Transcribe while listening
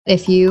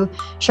If you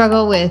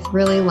struggle with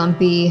really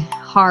lumpy,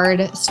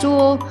 hard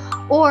stool,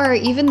 or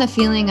even the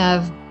feeling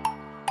of,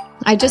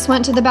 I just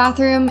went to the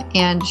bathroom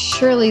and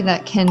surely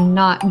that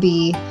cannot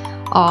be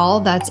all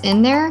that's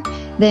in there,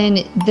 then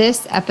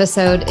this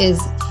episode is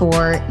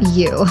for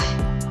you.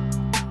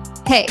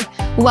 Hey,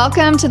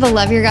 welcome to the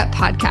Love Your Gut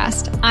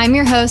podcast. I'm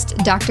your host,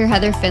 Dr.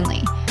 Heather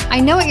Finley. I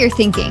know what you're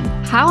thinking.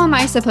 How am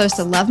I supposed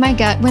to love my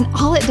gut when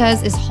all it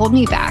does is hold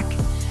me back?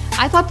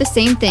 I thought the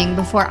same thing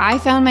before I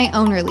found my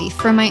own relief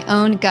from my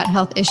own gut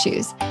health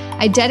issues.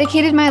 I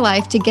dedicated my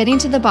life to getting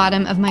to the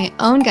bottom of my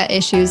own gut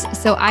issues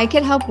so I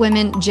could help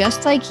women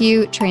just like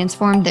you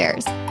transform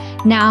theirs.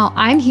 Now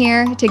I'm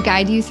here to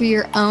guide you through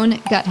your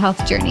own gut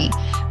health journey.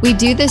 We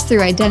do this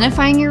through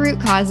identifying your root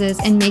causes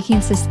and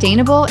making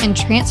sustainable and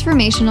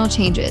transformational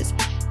changes.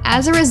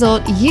 As a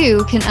result,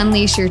 you can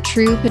unleash your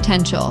true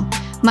potential.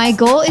 My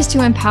goal is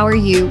to empower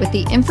you with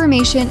the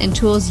information and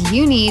tools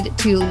you need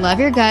to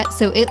love your gut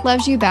so it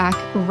loves you back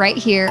right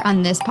here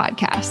on this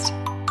podcast.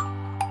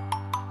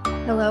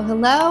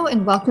 Hello,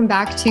 and welcome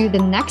back to the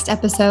next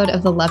episode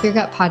of the Love Your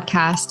Gut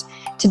podcast.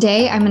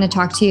 Today, I'm going to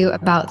talk to you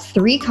about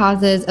 3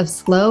 causes of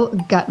slow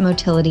gut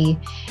motility.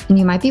 And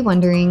you might be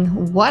wondering,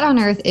 what on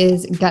earth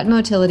is gut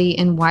motility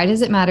and why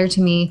does it matter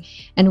to me?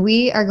 And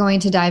we are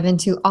going to dive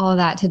into all of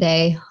that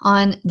today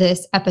on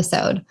this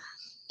episode.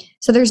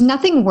 So there's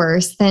nothing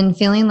worse than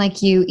feeling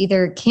like you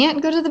either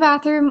can't go to the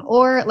bathroom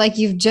or like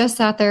you've just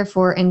sat there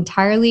for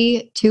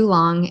entirely too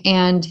long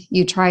and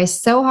you try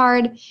so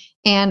hard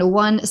and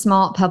one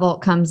small pebble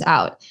comes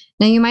out.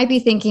 Now you might be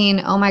thinking,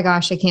 oh my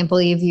gosh, I can't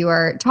believe you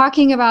are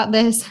talking about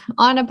this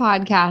on a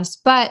podcast.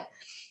 But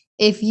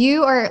if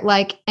you are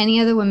like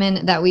any of the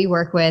women that we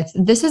work with,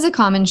 this is a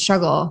common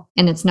struggle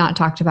and it's not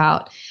talked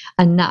about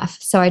enough.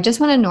 So I just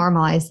want to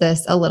normalize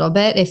this a little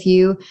bit. If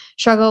you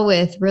struggle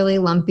with really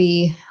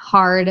lumpy,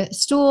 hard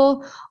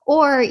stool,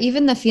 or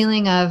even the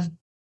feeling of,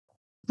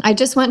 I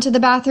just went to the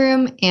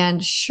bathroom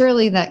and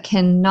surely that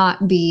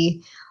cannot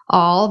be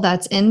all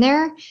that's in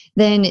there,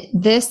 then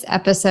this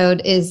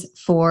episode is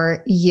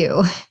for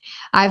you.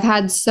 I've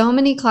had so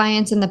many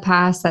clients in the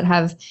past that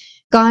have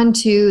gone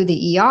to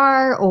the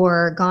ER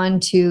or gone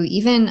to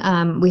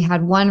even, we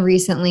had one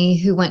recently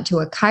who went to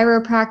a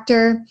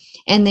chiropractor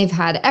and they've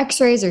had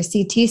x-rays or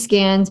CT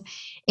scans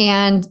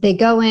and they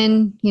go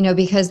in,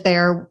 because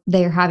they're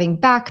having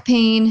back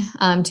pain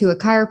to a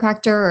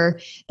chiropractor, or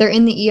they're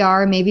in the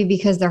ER maybe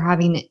because they're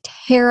having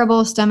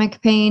terrible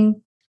stomach pain,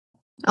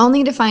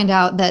 only to find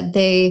out that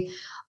they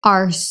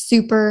are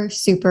super,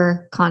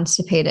 super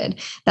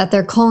constipated, that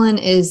their colon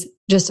is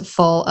just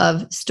full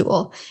of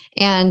stool.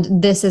 And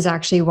this is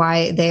actually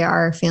why they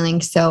are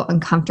feeling so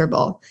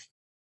uncomfortable.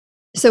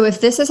 So if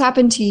this has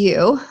happened to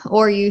you,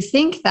 or you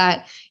think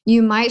that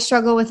you might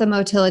struggle with a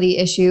motility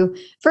issue,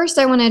 first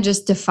I want to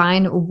just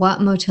define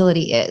what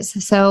motility is.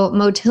 So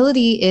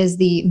motility is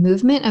the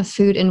movement of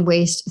food and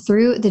waste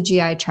through the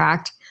GI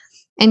tract.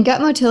 And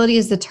gut motility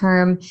is the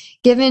term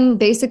given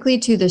basically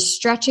to the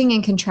stretching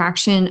and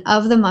contraction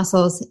of the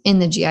muscles in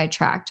the GI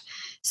tract.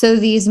 So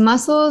these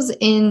muscles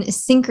in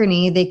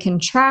synchrony, they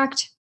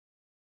contract,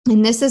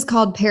 and this is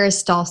called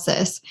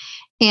peristalsis.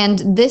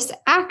 And this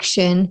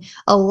action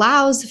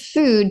allows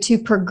food to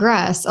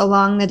progress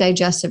along the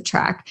digestive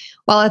tract,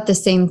 while at the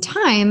same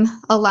time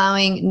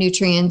allowing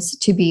nutrients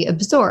to be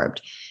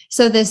absorbed.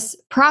 So this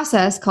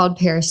process called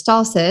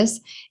peristalsis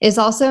is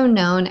also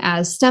known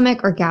as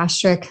stomach or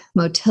gastric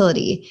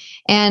motility.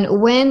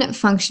 And when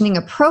functioning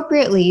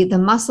appropriately, the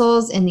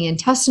muscles in the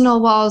intestinal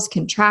walls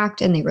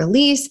contract and they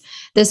release.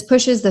 This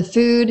pushes the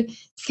food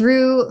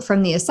through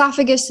from the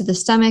esophagus to the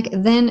stomach,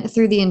 then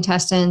through the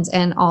intestines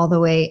and all the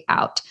way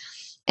out.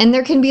 And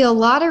there can be a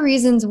lot of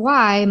reasons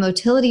why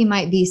motility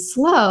might be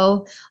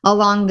slow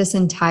along this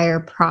entire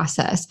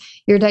process.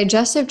 Your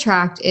digestive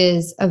tract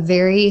is a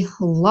very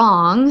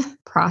long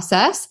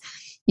process.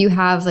 You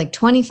have like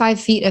 25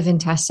 feet of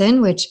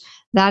intestine, which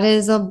that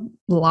is a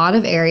lot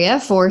of area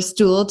for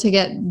stool to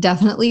get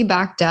definitely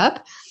backed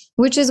up,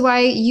 which is why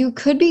you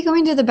could be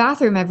going to the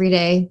bathroom every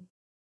day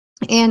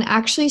and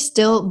actually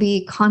still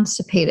be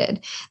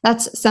constipated.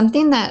 That's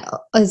something that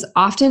is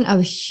often a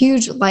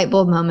huge light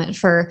bulb moment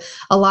for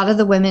a lot of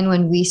the women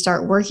when we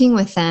start working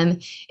with them,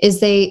 is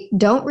they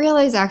don't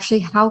realize actually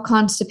how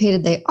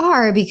constipated they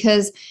are,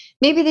 because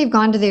maybe they've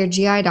gone to their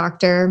GI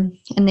doctor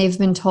and they've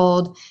been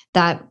told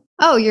that,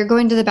 oh, you're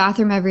going to the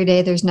bathroom every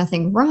day, there's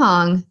nothing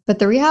wrong. But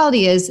the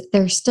reality is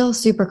they're still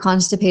super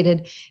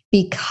constipated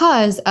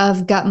because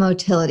of gut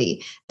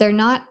motility. They're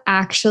not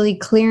actually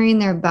clearing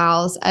their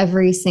bowels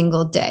every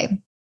single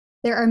day.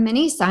 There are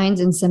many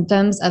signs and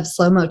symptoms of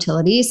slow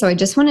motility, so I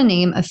just want to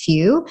name a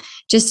few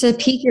just to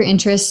pique your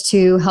interest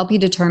to help you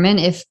determine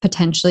if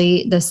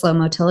potentially the slow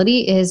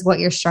motility is what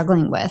you're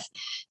struggling with.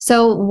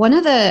 So one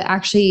of the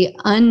actually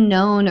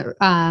unknown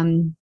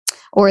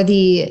or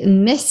the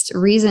missed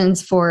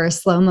reasons for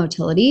slow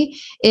motility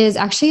is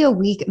actually a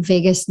weak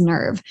vagus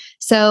nerve.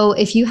 So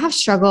if you have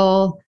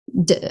struggle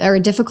or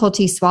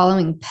difficulty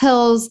swallowing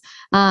pills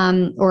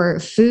or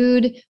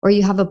food, or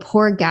you have a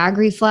poor gag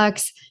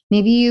reflex,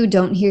 maybe you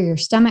don't hear your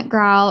stomach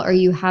growl or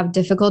you have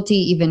difficulty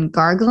even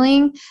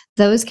gargling,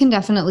 those can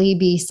definitely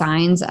be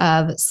signs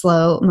of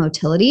slow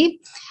motility.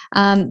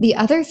 The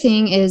other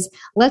thing is,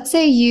 let's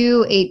say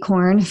you ate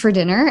corn for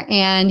dinner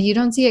and you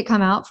don't see it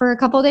come out for a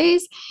couple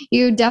days.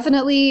 You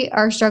definitely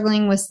are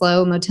struggling with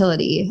slow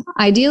motility.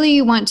 Ideally,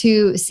 you want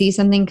to see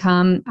something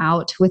come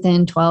out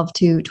within 12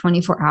 to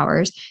 24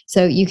 hours.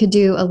 So you could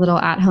do a little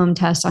at-home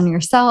test on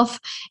yourself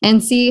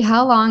and see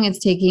how long it's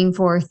taking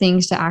for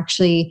things to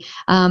actually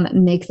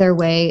make their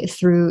way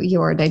through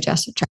your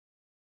digestive tract.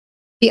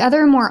 The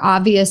other more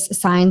obvious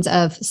signs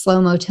of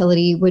slow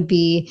motility would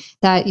be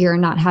that you're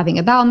not having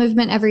a bowel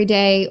movement every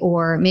day,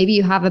 or maybe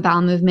you have a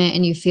bowel movement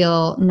and you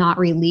feel not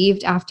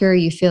relieved after.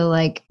 You feel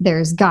like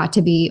there's got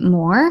to be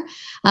more.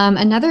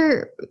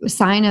 Another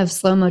sign of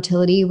slow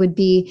motility would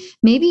be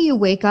maybe you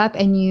wake up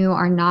and you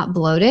are not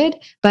bloated,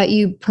 but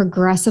you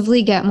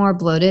progressively get more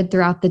bloated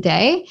throughout the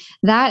day.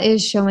 That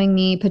is showing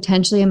me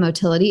potentially a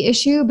motility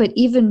issue, but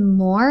even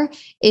more,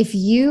 if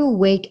you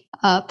wake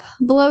up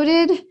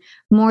bloated,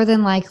 more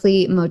than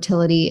likely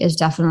motility is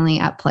definitely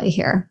at play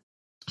here.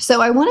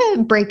 So I want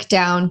to break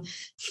down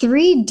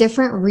 3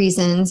 different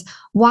reasons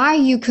why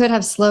you could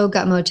have slow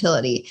gut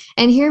motility.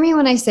 And hear me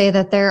when I say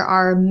that there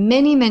are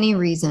many, many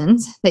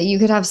reasons that you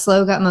could have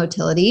slow gut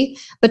motility.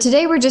 But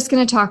today we're just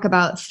going to talk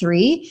about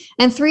 3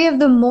 and 3 of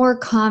the more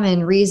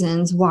common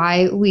reasons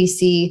why we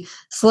see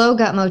slow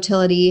gut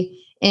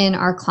motility in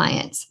our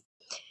clients.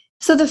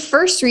 So the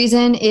first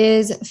reason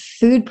is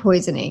food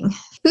poisoning.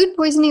 Food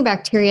poisoning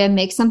bacteria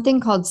make something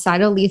called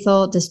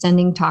cytolethal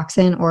distending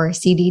toxin, or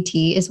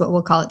CDT is what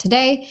we'll call it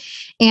today.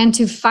 And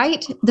to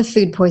fight the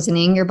food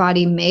poisoning, your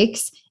body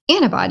makes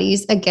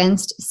antibodies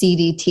against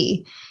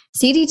CDT.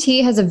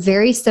 CDT has a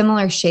very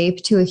similar shape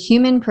to a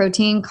human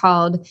protein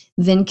called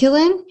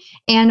vinculin.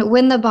 And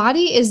when the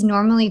body is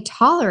normally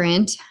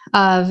tolerant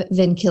of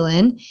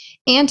vinculin,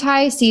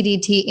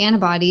 anti-CDT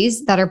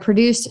antibodies that are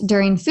produced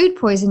during food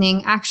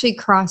poisoning actually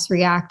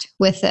cross-react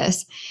with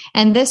this.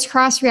 And this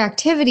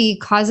cross-reactivity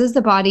causes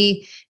the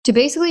body to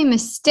basically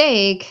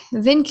mistake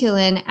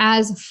vinculin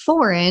as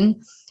foreign,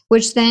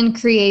 which then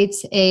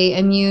creates an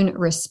immune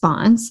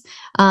response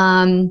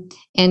and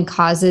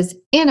causes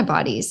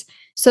antibodies.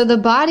 So the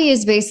body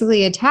is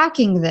basically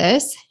attacking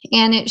this,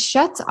 and it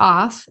shuts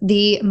off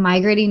the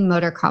migrating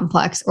motor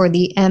complex, or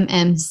the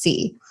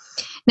MMC.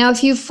 Now,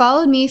 if you've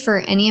followed me for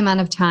any amount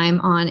of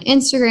time on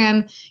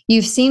Instagram,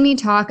 you've seen me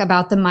talk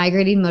about the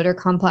migrating motor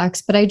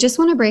complex, but I just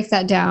want to break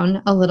that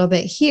down a little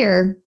bit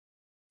here.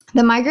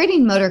 The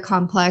migrating motor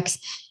complex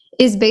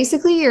is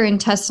basically your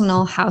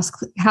intestinal house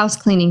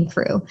cleaning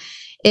crew.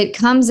 It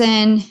comes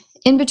in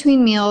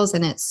between meals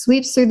and it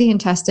sweeps through the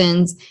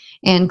intestines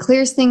and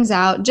clears things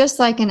out, just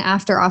like an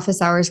after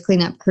office hours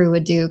cleanup crew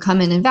would do,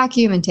 come in and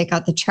vacuum and take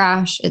out the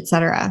trash,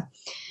 etc.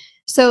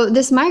 So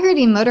this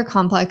migrating motor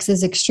complex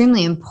is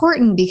extremely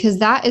important because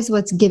that is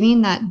what's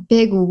giving that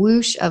big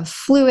whoosh of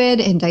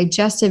fluid and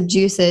digestive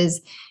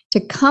juices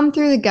to come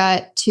through the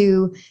gut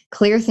to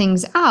clear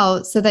things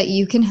out so that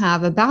you can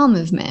have a bowel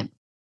movement.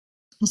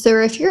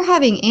 So if you're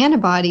having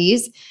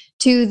antibodies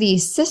to the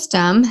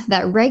system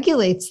that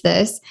regulates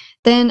this,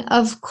 then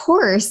of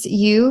course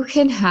you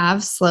can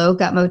have slow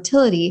gut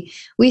motility.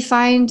 We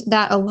find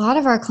that a lot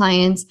of our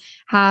clients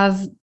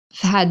have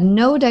had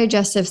no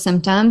digestive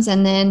symptoms,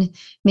 and then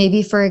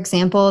maybe, for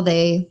example,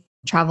 they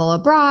travel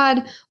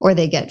abroad or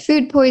they get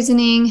food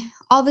poisoning.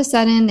 All of a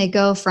sudden they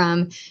go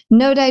from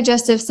no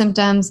digestive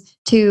symptoms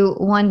to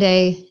one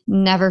day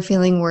never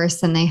feeling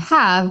worse than they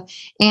have,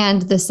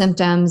 and the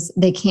symptoms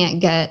they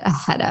can't get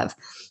ahead of.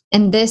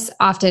 And this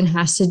often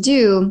has to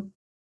do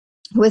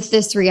with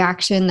this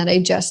reaction that I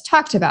just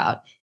talked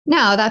about.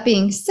 Now, that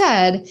being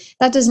said,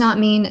 that does not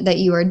mean that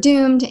you are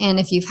doomed. And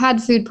if you've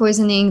had food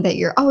poisoning, that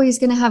you're always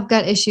going to have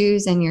gut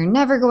issues and you're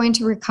never going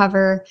to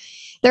recover.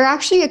 There are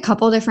actually a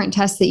couple different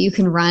tests that you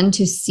can run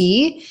to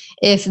see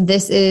if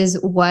this is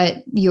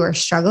what you are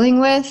struggling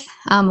with.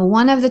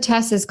 One of the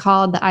tests is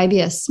called the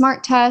IBS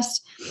SMART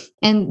test,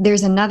 and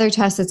there's another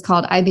test that's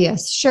called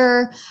IBS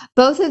SURE.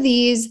 Both of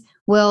these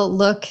will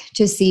look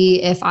to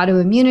see if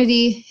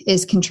autoimmunity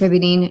is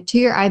contributing to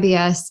your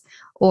IBS,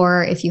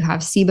 or if you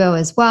have SIBO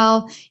as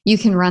well. You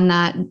can run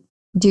that.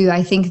 Do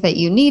I think that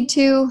you need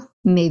to?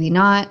 Maybe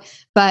not.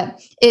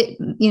 But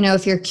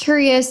if you're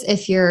curious,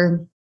 if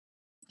your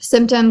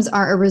symptoms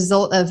are a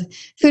result of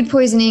food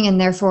poisoning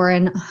and therefore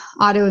an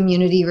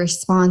autoimmunity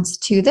response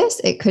to this,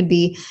 it could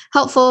be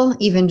helpful,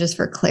 even just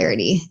for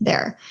clarity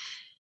there.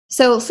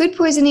 So food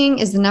poisoning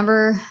is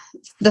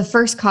the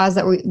first cause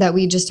that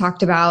we just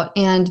talked about.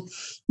 And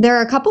there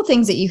are a couple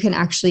things that you can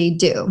actually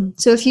do.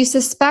 So if you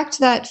suspect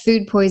that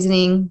food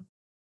poisoning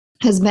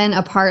has been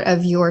a part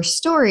of your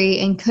story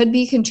and could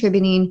be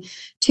contributing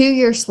to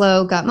your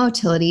slow gut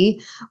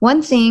motility,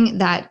 one thing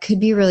that could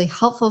be really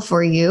helpful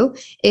for you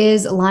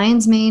is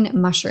lion's mane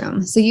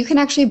mushroom. So you can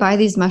actually buy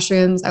these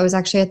mushrooms. I was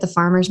actually at the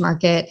farmer's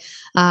market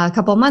a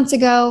couple months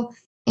ago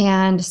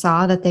and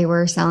saw that they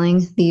were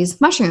selling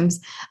these mushrooms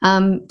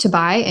to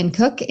buy and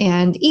cook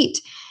and eat.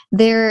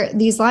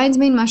 These lion's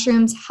mane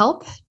mushrooms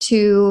help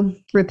to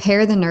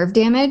repair the nerve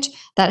damage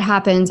that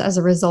happens as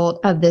a result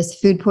of this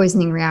food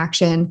poisoning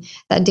reaction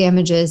that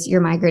damages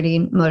your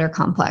migrating motor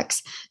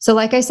complex. So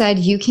like I said,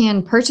 you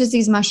can purchase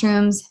these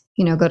mushrooms,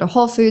 go to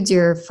Whole Foods,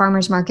 your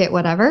farmer's market,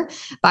 whatever,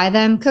 buy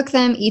them, cook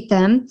them, eat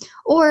them,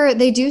 or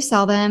they do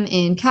sell them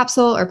in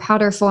capsule or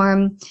powder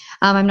form.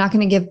 I'm not going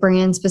to give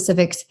brand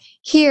specifics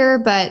here,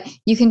 but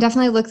you can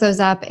definitely look those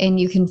up and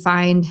you can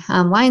find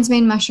lion's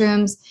mane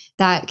mushrooms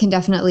that can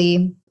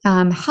definitely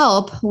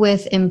help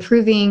with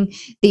improving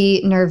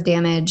the nerve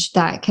damage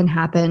that can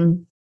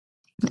happen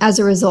as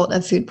a result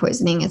of food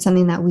poisoning. It's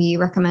something that we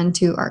recommend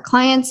to our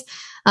clients.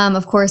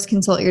 Of course,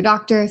 consult your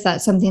doctor if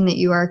that's something that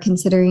you are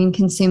considering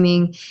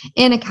consuming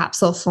in a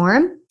capsule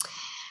form.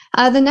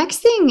 The next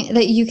thing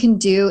that you can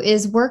do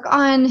is work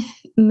on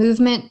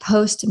movement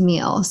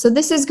post-meal. So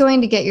this is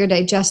going to get your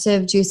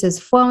digestive juices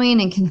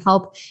flowing and can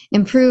help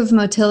improve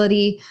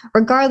motility,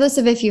 regardless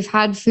of if you've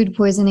had food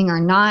poisoning or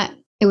not.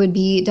 It would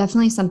be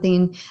definitely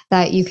something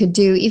that you could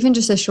do. Even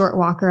just a short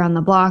walk around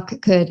the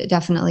block could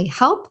definitely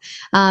help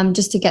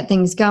just to get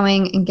things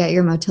going and get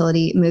your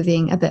motility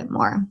moving a bit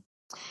more.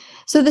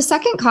 So the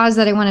second cause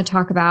that I want to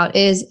talk about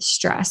is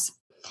stress.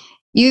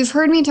 You've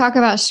heard me talk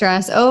about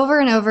stress over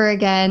and over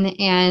again,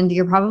 and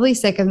you're probably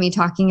sick of me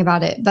talking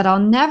about it, but I'll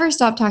never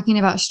stop talking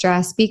about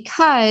stress,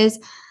 because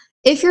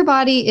if your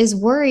body is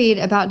worried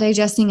about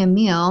digesting a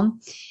meal,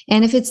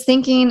 and if it's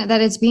thinking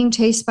that it's being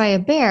chased by a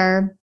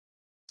bear,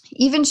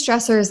 even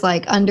stressors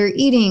like under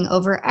eating,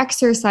 over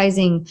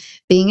exercising,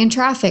 being in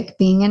traffic,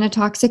 being in a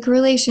toxic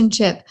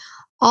relationship,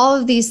 all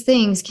of these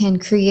things can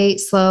create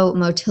slow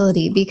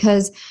motility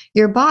because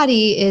your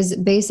body is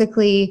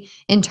basically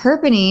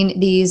interpreting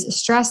these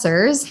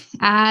stressors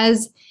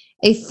as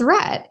a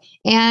threat.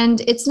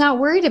 And it's not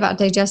worried about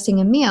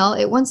digesting a meal.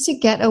 It wants to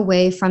get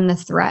away from the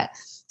threat.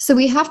 So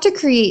we have to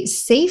create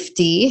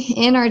safety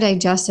in our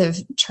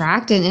digestive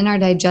tract and in our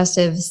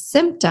digestive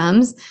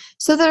symptoms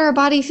so that our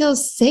body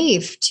feels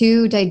safe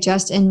to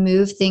digest and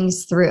move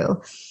things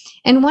through.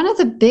 And one of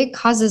the big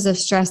causes of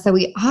stress that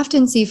we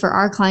often see for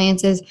our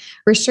clients is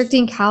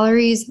restricting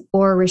calories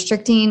or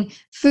restricting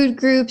food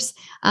groups,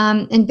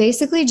 and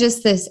basically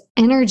just this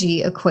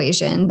energy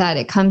equation that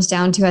it comes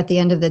down to at the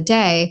end of the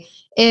day.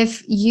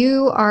 If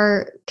you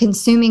are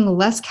consuming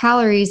less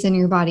calories than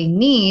your body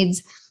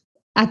needs,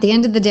 at the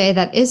end of the day,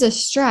 that is a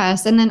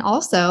stress. And then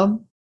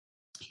also,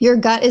 your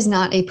gut is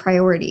not a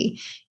priority.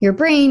 Your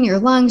brain, your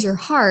lungs, your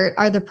heart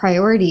are the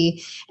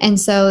priority. And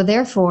so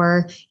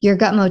therefore, your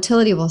gut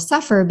motility will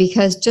suffer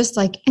because just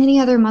like any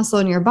other muscle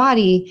in your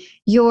body,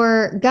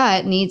 your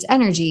gut needs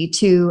energy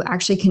to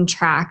actually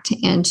contract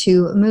and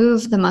to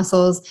move the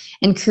muscles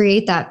and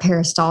create that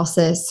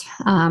peristalsis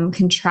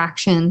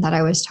contraction that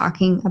I was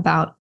talking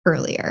about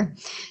earlier.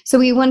 So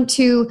we want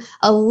to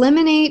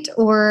eliminate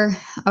or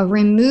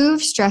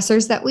remove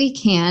stressors that we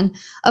can.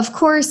 Of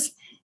course,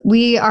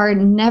 we are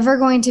never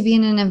going to be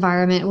in an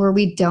environment where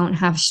we don't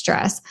have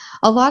stress.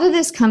 A lot of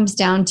this comes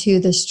down to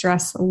the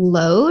stress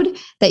load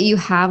that you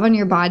have on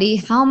your body,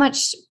 how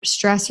much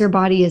stress your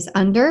body is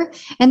under.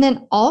 And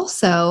then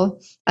also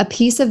a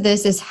piece of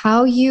this is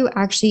how you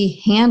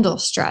actually handle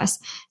stress.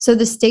 So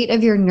the state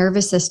of your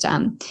nervous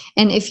system.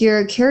 And if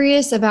you're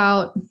curious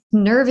about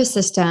nervous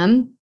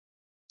system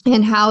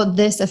and how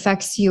this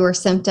affects your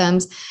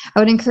symptoms,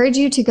 I would encourage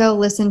you to go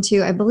listen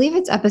to, I believe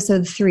it's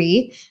episode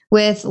 3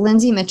 with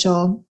Lindsay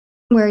Mitchell,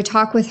 where I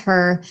talk with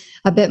her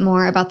a bit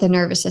more about the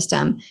nervous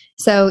system.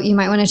 So you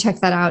might want to check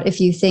that out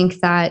if you think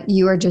that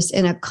you are just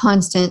in a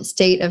constant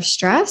state of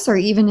stress, or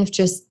even if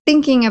just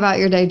thinking about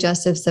your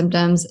digestive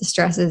symptoms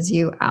stresses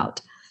you out.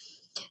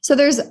 So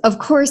there's, of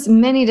course,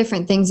 many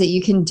different things that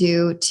you can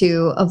do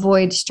to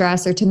avoid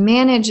stress or to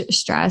manage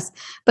stress.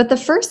 But the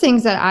first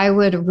things that I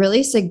would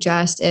really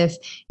suggest if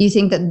you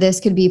think that this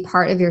could be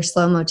part of your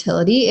slow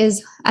motility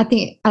is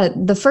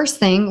the first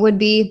thing would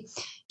be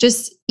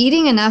just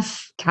eating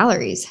enough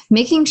calories,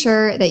 making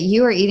sure that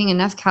you are eating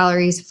enough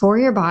calories for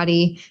your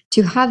body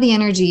to have the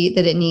energy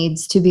that it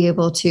needs to be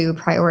able to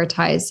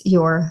prioritize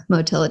your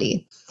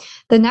motility.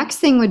 The next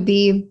thing would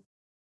be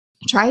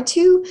try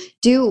to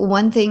do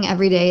one thing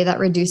every day that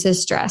reduces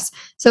stress.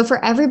 So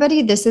for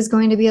everybody, this is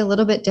going to be a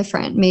little bit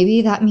different.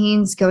 Maybe that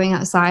means going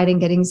outside and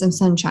getting some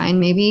sunshine.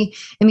 Maybe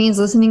it means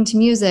listening to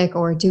music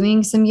or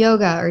doing some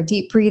yoga or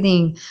deep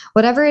breathing.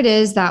 Whatever it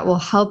is that will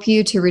help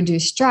you to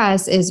reduce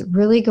stress is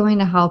really going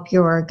to help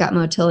your gut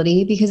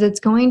motility, because it's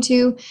going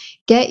to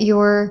get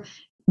your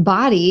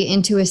body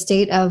into a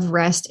state of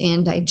rest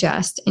and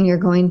digest. And you're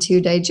going to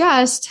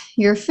digest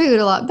your food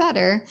a lot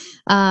better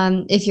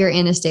if you're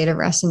in a state of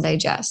rest and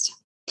digest.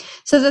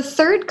 So the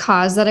third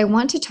cause that I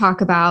want to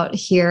talk about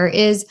here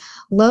is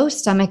low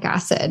stomach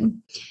acid.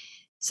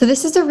 So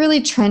this is a really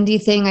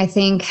trendy thing, I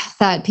think,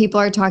 that people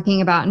are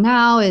talking about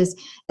now, is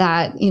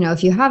that,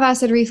 if you have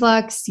acid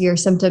reflux, your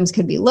symptoms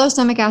could be low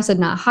stomach acid,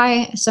 not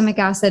high stomach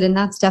acid. And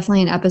that's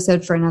definitely an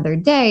episode for another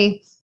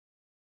day.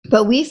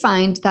 But we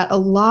find that a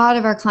lot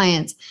of our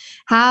clients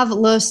have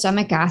low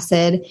stomach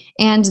acid,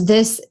 and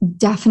this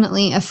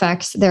definitely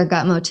affects their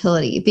gut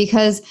motility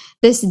because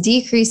this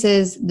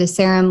decreases the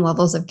serum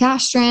levels of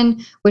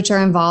gastrin, which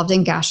are involved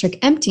in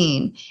gastric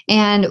emptying.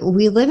 And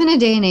we live in a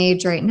day and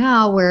age right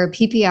now where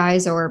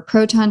PPIs, or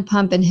proton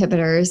pump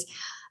inhibitors,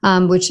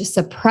 which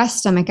suppress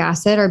stomach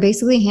acid, are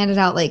basically handed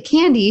out like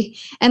candy.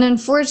 And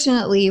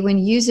unfortunately, when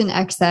used in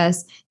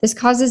excess, this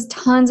causes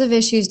tons of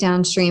issues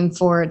downstream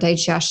for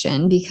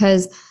digestion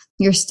because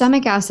your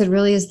stomach acid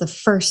really is the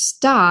first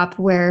stop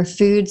where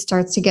food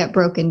starts to get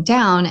broken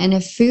down. And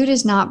if food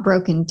is not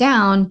broken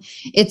down,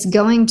 it's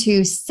going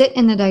to sit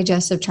in the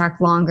digestive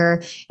tract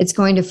longer. It's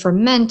going to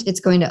ferment.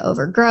 It's going to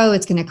overgrow.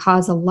 It's going to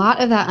cause a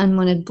lot of that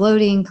unwanted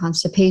bloating,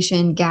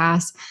 constipation,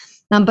 gas.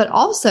 But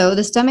also,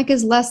 the stomach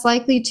is less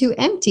likely to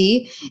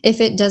empty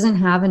if it doesn't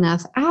have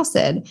enough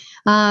acid.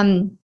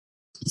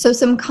 So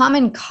some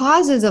common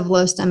causes of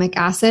low stomach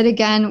acid,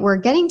 again, we're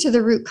getting to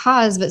the root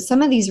cause, but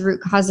some of these root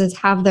causes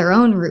have their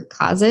own root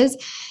causes.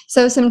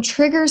 So some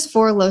triggers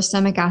for low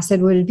stomach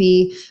acid would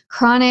be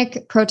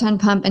chronic proton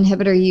pump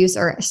inhibitor use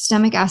or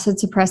stomach acid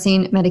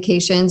suppressing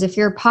medications. If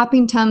you're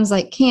popping Tums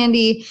like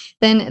candy,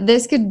 then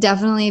this could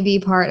definitely be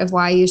part of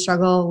why you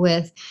struggle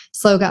with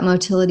slow gut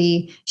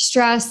motility.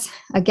 Stress,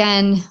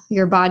 again,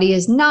 your body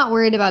is not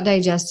worried about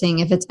digesting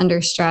if it's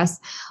under stress.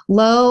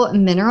 Low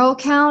mineral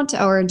count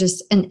or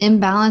just an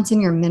imbalance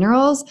in your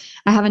minerals.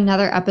 I have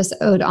another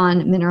episode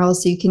on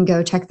minerals, so you can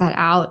go check that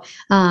out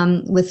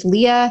with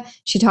Leah.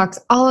 She talks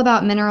all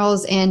about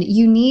minerals, and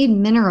you need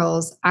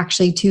minerals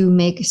actually to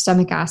make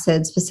stomach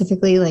acid,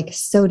 specifically like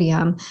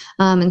sodium.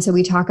 And so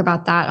we talk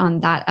about that on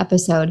that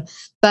episode.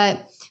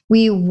 But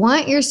we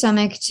want your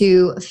stomach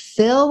to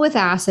fill with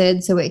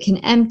acid so it can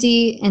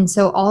empty, and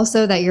so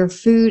also that your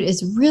food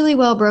is really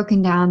well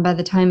broken down by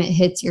the time it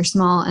hits your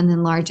small and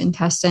then large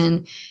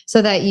intestine so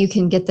that you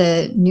can get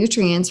the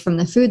nutrients from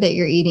the food that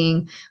you're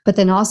eating, but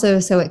then also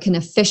so it can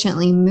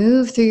efficiently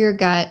move through your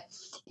gut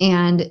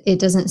and it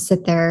doesn't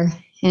sit there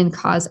and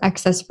cause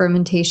excess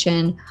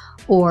fermentation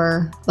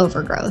or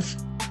overgrowth.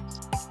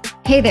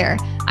 Hey there,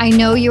 I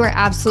know you are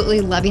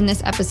absolutely loving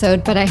this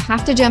episode, but I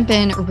have to jump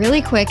in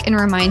really quick and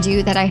remind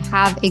you that I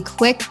have a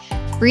quick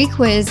free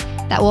quiz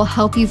that will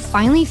help you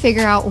finally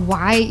figure out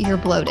why you're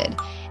bloated.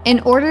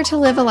 In order to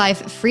live a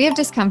life free of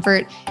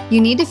discomfort,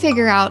 you need to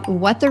figure out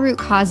what the root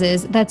cause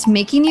is that's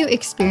making you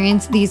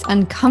experience these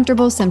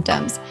uncomfortable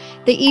symptoms.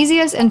 The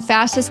easiest and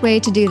fastest way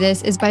to do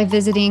this is by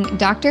visiting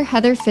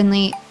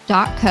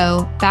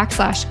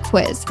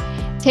drheatherfinley.co/quiz.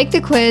 Take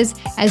the quiz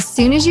as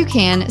soon as you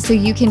can so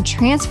you can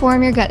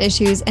transform your gut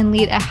issues and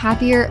lead a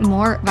happier,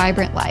 more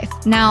vibrant life.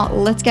 Now,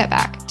 let's get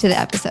back to the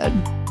episode.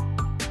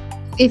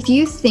 If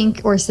you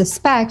think or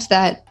suspect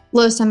that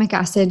low stomach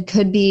acid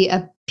could be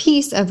a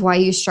piece of why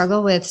you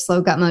struggle with slow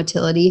gut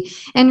motility,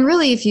 and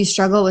really if you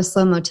struggle with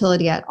slow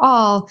motility at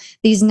all,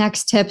 these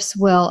next tips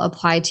will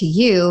apply to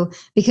you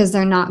because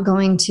they're not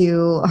going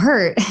to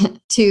hurt.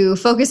 To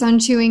focus on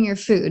chewing your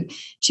food.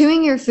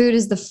 Chewing your food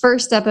is the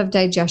first step of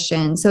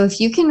digestion. So if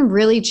you can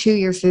really chew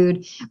your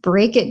food,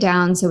 break it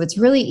down so it's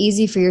really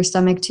easy for your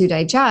stomach to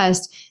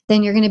digest,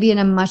 then you're going to be in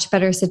a much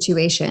better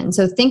situation.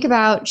 So think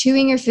about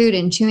chewing your food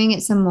and chewing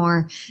it some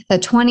more.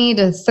 That 20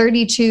 to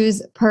 30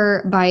 chews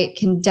per bite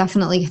can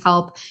definitely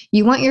help.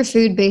 You want your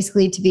food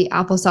basically to be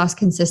applesauce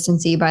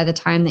consistency by the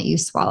time that you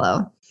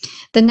swallow.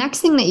 The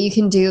next thing that you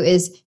can do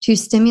is to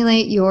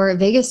stimulate your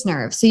vagus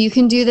nerve. So you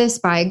can do this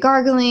by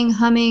gargling,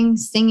 humming,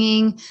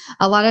 singing.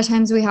 A lot of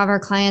times we have our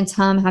clients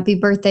hum happy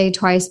birthday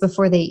twice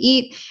before they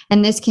eat,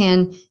 and this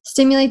can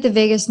stimulate the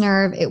vagus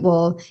nerve. It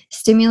will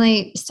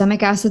stimulate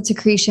stomach acid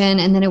secretion,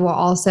 and then it will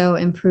also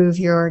improve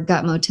your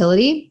gut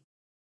motility.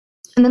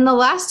 And then the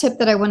last tip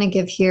that I want to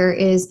give here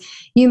is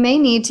you may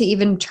need to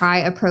even try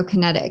a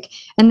prokinetic.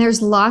 And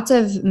there's lots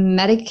of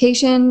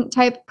medication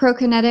type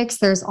prokinetics.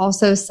 There's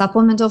also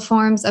supplemental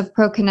forms of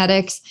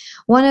prokinetics.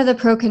 One of the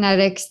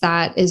prokinetics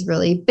that is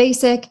really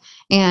basic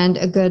and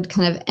a good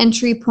kind of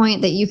entry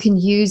point that you can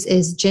use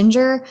is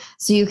ginger.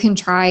 So you can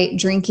try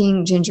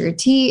drinking ginger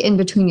tea in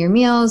between your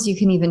meals. You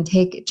can even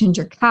take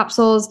ginger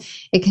capsules.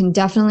 It can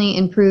definitely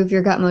improve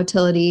your gut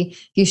motility.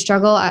 If you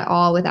struggle at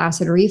all with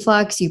acid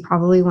reflux, you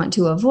probably want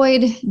to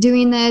avoid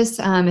doing this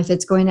if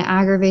it's going to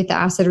aggravate the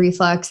acid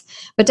reflux.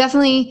 But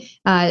definitely,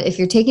 if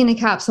you're taking the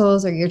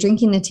capsules or you're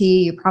drinking the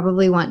tea, you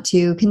probably want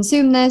to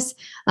consume this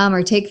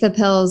or take the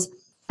pills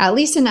at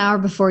least an hour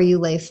before you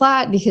lay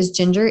flat, because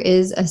ginger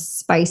is a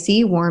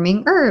spicy,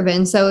 warming herb.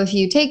 And so if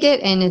you take it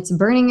and it's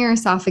burning your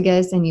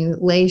esophagus and you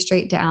lay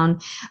straight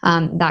down,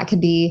 that could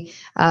be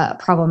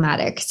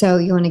problematic. So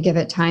you want to give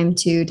it time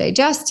to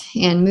digest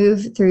and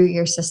move through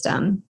your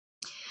system.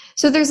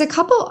 So there's a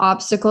couple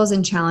obstacles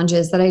and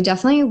challenges that I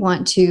definitely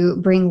want to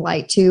bring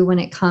light to when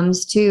it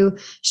comes to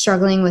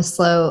struggling with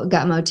slow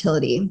gut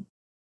motility.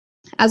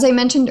 As I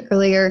mentioned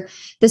earlier,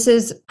 this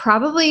is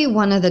probably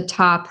one of the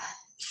top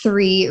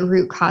three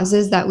root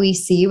causes that we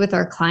see with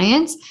our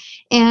clients.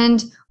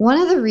 And one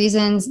of the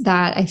reasons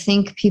that I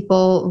think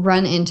people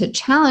run into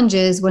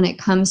challenges when it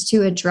comes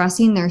to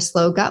addressing their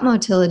slow gut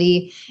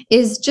motility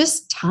is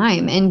just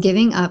time and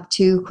giving up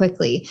too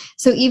quickly.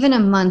 So even a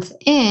month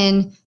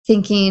in,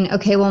 thinking,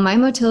 okay, well, my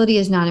motility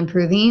is not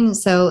improving,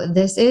 so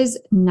this is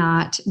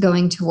not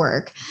going to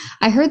work.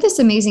 I heard this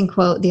amazing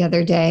quote the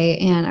other day,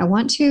 and I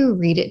want to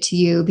read it to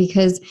you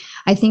because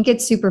I think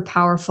it's super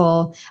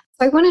powerful.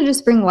 I want to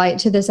just bring light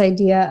to this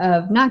idea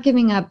of not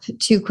giving up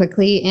too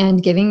quickly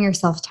and giving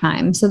yourself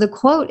time. So the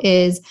quote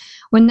is,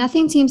 "When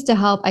nothing seems to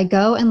help, I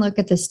go and look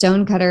at the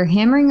stonecutter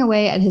hammering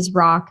away at his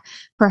rock,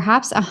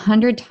 perhaps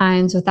 100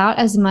 times without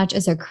as much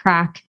as a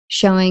crack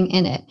showing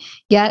in it.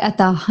 Yet at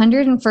the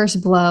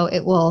 101st blow,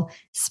 it will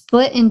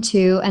split in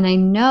two, and I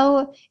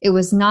know it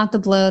was not the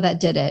blow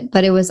that did it,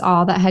 but it was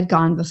all that had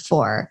gone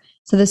before."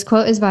 So this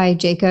quote is by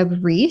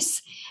Jacob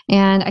Riis.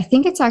 And I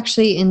think it's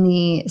actually in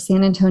the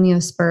San Antonio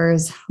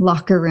Spurs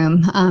locker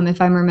room, if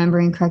I'm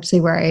remembering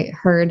correctly, where I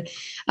heard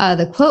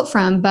the quote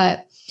from.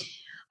 But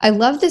I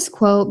love this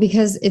quote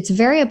because it's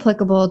very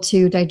applicable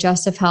to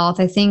digestive health.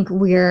 I think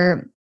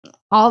we're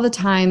all the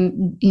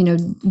time,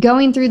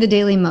 going through the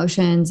daily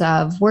motions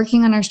of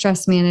working on our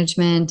stress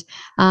management,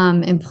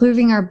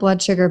 improving our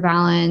blood sugar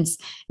balance,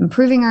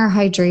 improving our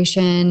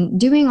hydration,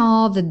 doing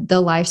all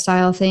the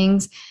lifestyle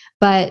things.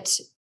 But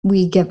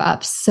we give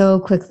up so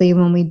quickly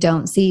when we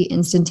don't see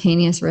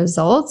instantaneous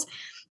results.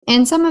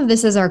 And some of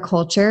this is our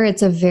culture.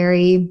 It's a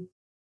very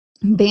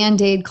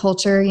Band-Aid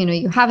culture.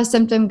 You have a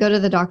symptom, go to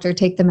the doctor,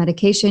 take the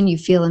medication, you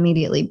feel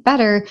immediately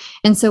better.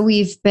 And so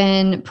we've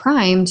been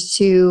primed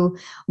to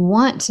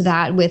want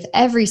that with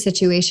every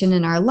situation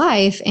in our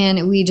life.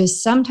 And we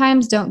just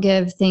sometimes don't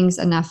give things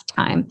enough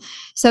time.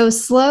 So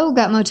slow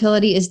gut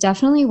motility is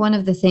definitely one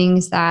of the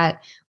things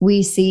that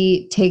we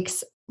see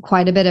takes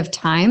quite a bit of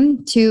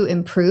time to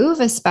improve,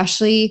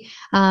 especially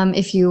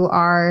if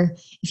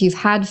you've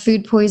had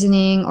food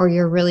poisoning or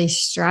you're really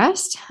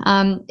stressed.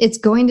 It's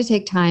going to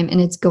take time and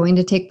it's going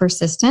to take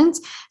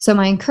persistence. So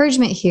my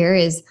encouragement here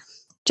is,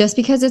 just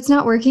because it's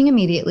not working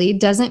immediately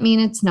doesn't mean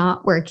it's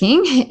not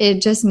working.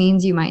 It just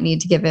means you might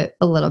need to give it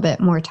a little bit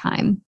more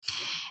time.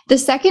 The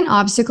second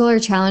obstacle or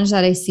challenge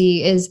that I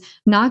see is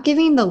not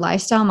giving the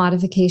lifestyle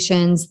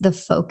modifications the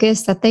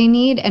focus that they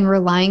need and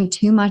relying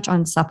too much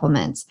on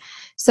supplements.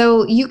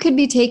 So you could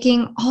be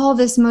taking all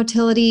this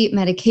motility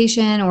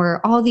medication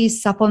or all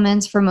these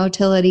supplements for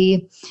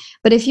motility,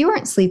 but if you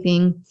aren't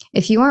sleeping,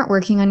 if you aren't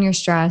working on your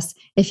stress,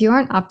 if you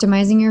aren't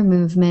optimizing your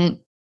movement,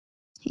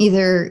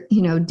 you're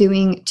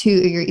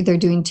either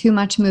doing too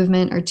much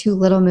movement or too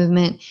little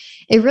movement,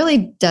 it really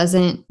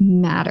doesn't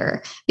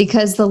matter,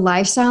 because the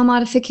lifestyle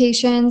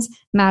modifications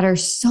matter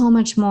so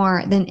much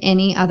more than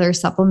any other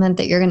supplement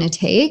that you're going to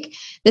take.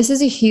 This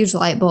is a huge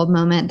light bulb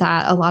moment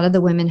that a lot of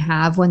the women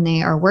have when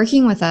they are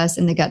working with us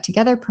in the Gut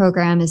Together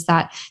program, is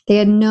that they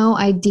had no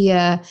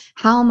idea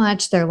how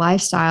much their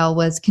lifestyle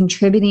was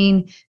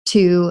contributing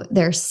to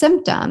their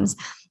symptoms.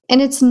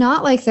 And it's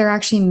not like they're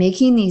actually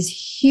making these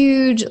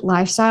huge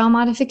lifestyle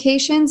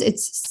modifications.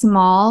 It's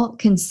small,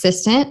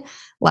 consistent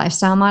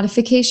lifestyle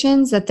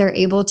modifications that they're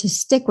able to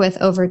stick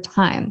with over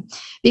time.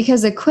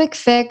 Because a quick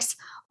fix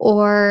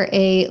or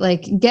a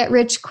get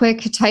rich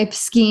quick type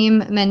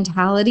scheme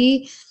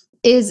mentality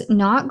is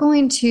not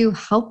going to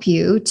help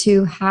you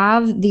to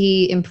have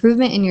the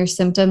improvement in your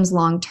symptoms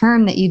long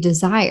term that you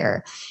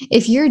desire.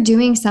 If you're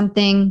doing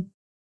something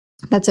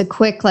that's a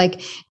quick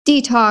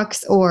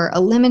detox or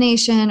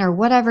elimination or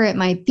whatever it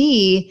might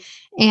be,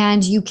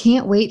 and you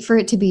can't wait for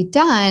it to be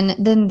done,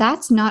 then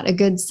that's not a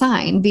good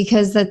sign,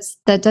 because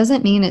that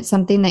doesn't mean it's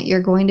something that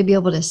you're going to be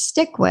able to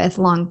stick with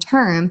long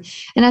term.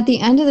 And at the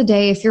end of the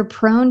day, if you're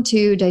prone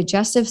to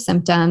digestive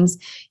symptoms,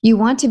 you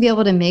want to be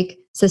able to make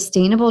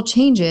sustainable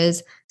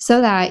changes so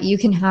that you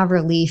can have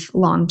relief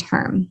long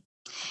term.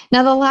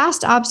 Now, the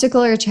last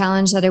obstacle or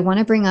challenge that I want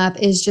to bring up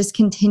is just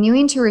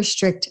continuing to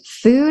restrict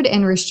food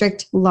and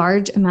restrict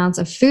large amounts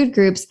of food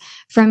groups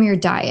from your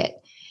diet.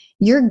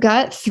 Your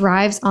gut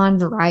thrives on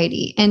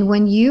variety. And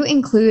when you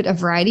include a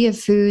variety of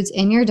foods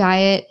in your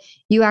diet,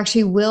 you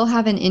actually will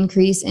have an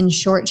increase in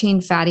short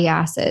chain fatty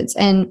acids.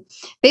 And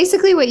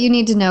basically what you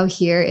need to know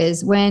here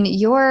is, when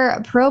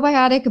your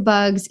probiotic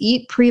bugs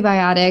eat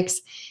prebiotics,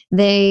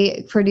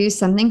 they produce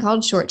something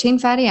called short chain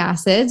fatty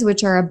acids,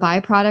 which are a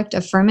byproduct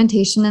of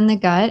fermentation in the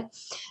gut.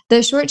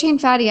 The short chain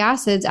fatty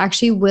acids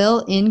actually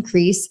will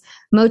increase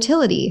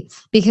motility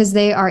because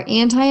they are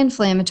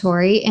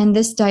anti-inflammatory, and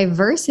this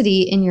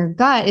diversity in your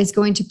gut is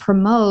going to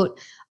promote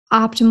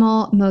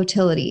optimal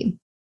motility.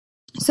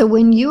 So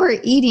when you are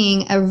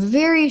eating a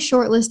very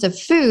short list of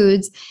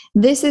foods,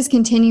 this is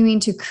continuing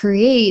to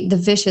create the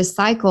vicious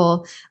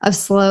cycle of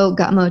slow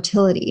gut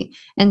motility.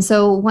 And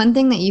so one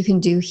thing that you can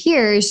do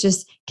here is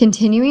just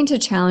continuing to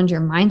challenge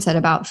your mindset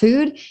about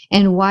food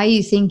and why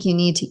you think you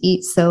need to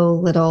eat so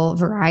little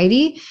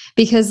variety.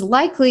 Because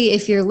likely,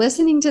 if you're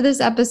listening to this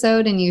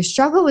episode and you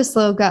struggle with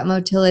slow gut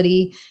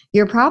motility,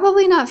 you're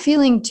probably not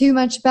feeling too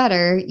much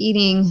better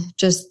eating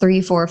just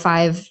 3, 4,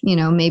 5,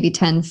 maybe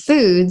 10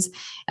 foods.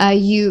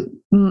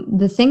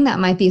 The thing that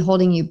might be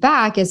holding you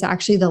back is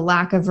actually the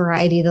lack of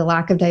variety, the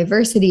lack of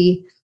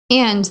diversity,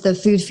 and the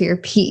food fear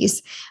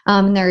piece.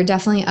 And there are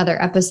definitely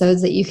other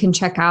episodes that you can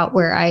check out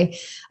where I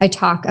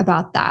talk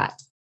about that.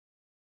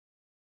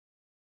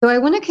 So I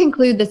want to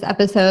conclude this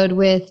episode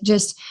with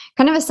just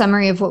kind of a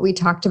summary of what we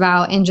talked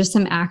about and just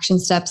some action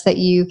steps that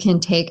you can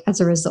take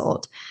as a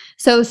result.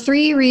 So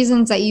 3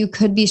 reasons that you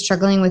could be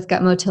struggling with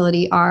gut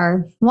motility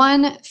are: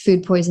 1,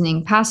 food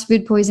poisoning. Past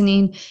food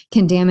poisoning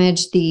can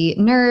damage the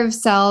nerve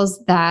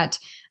cells that,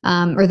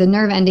 or the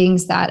nerve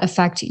endings that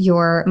affect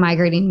your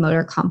migrating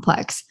motor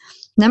complex.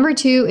 Number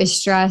 2 is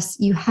stress.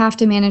 You have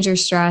to manage your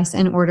stress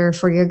in order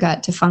for your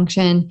gut to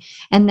function.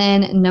 And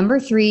then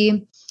number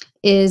 3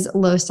 is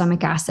low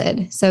stomach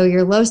acid. So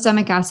your low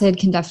stomach acid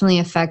can definitely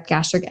affect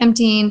gastric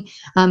emptying,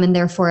 and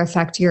therefore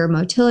affect your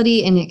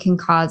motility, and it can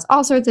cause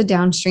all sorts of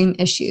downstream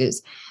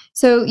issues.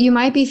 So you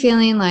might be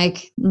feeling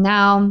like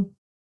now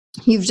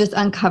you've just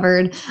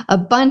uncovered a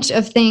bunch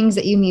of things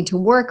that you need to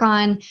work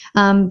on.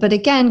 But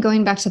again,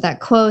 going back to that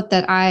quote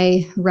that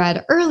I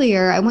read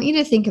earlier, I want you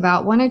to think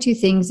about 1 or 2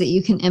 things that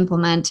you can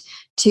implement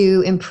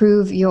to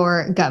improve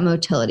your gut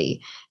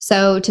motility.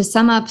 So to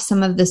sum up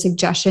some of the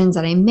suggestions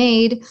that I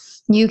made,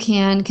 you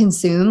can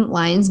consume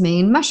lion's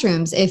mane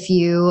mushrooms. If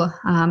you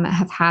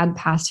have had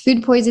past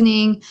food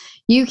poisoning,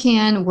 you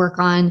can work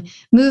on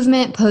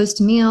movement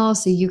post-meal.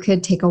 So you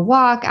could take a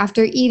walk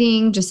after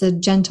eating, just a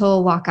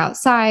gentle walk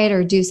outside,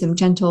 or do some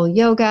gentle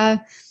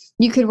yoga.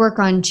 You could work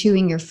on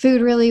chewing your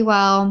food really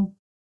well.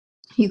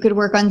 You could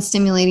work on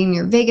stimulating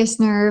your vagus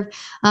nerve,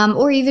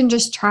 or even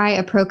just try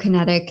a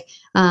prokinetic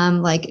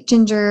like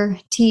ginger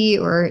tea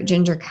or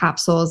ginger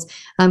capsules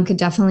could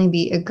definitely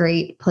be a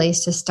great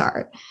place to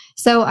start.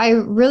 So I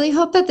really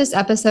hope that this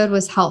episode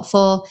was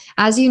helpful.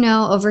 As you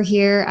know, over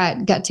here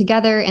at Gut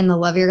Together and the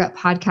Love Your Gut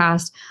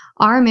podcast,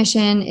 our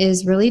mission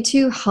is really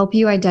to help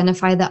you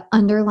identify the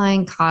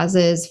underlying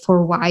causes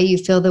for why you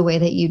feel the way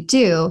that you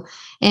do.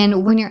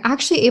 And when you're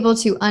actually able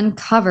to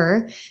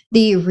uncover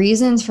the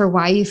reasons for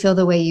why you feel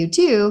the way you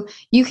do,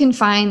 you can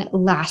find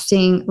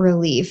lasting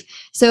relief.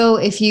 So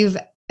if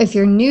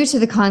you're new to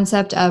the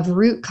concept of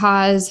root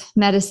cause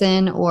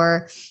medicine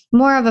or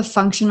more of a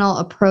functional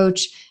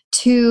approach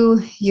to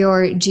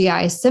your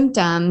GI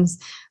symptoms,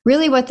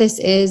 really what this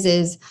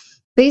is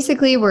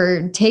basically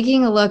we're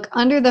taking a look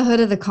under the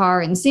hood of the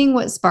car and seeing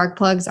what spark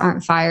plugs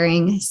aren't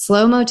firing,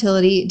 slow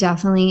motility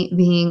definitely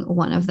being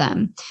one of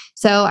them.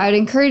 So I would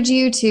encourage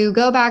you to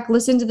go back,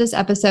 listen to this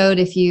episode.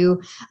 If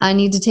you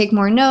need to take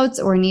more notes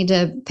or need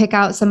to pick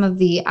out some of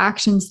the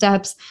action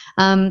steps,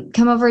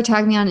 come over,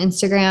 tag me on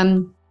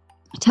Instagram.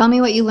 Tell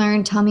me what you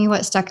learned. Tell me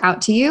what stuck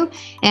out to you.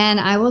 And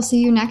I will see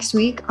you next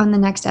week on the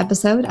next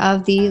episode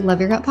of the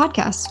Love Your Gut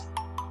podcast.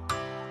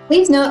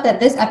 Please note that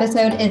this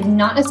episode is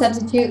not a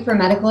substitute for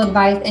medical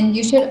advice, and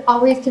you should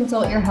always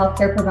consult your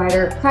healthcare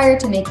provider prior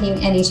to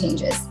making any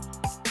changes.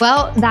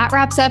 Well, that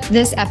wraps up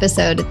this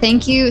episode.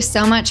 Thank you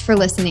so much for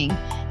listening.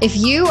 If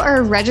you are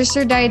a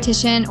registered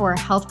dietitian or a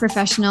health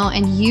professional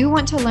and you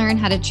want to learn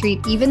how to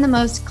treat even the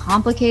most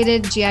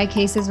complicated GI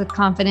cases with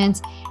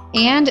confidence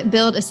and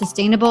build a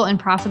sustainable and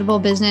profitable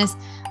business,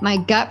 my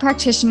Gut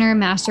Practitioner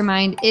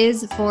Mastermind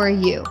is for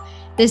you.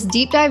 This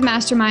deep dive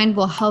mastermind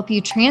will help you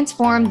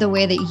transform the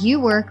way that you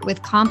work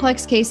with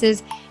complex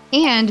cases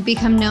and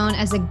become known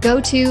as a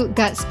go-to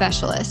gut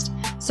specialist.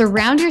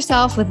 Surround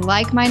yourself with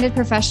like-minded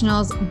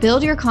professionals,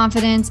 build your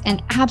confidence,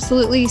 and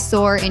absolutely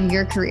soar in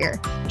your career.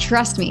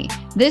 Trust me,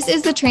 this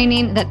is the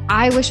training that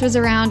I wish was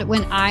around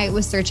when I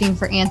was searching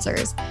for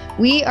answers.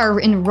 We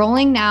are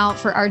enrolling now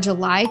for our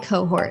July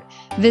cohort.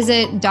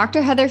 Visit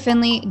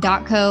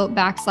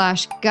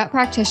drheatherfinley.co/gut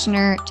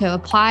practitioner to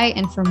apply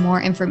and for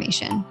more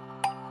information.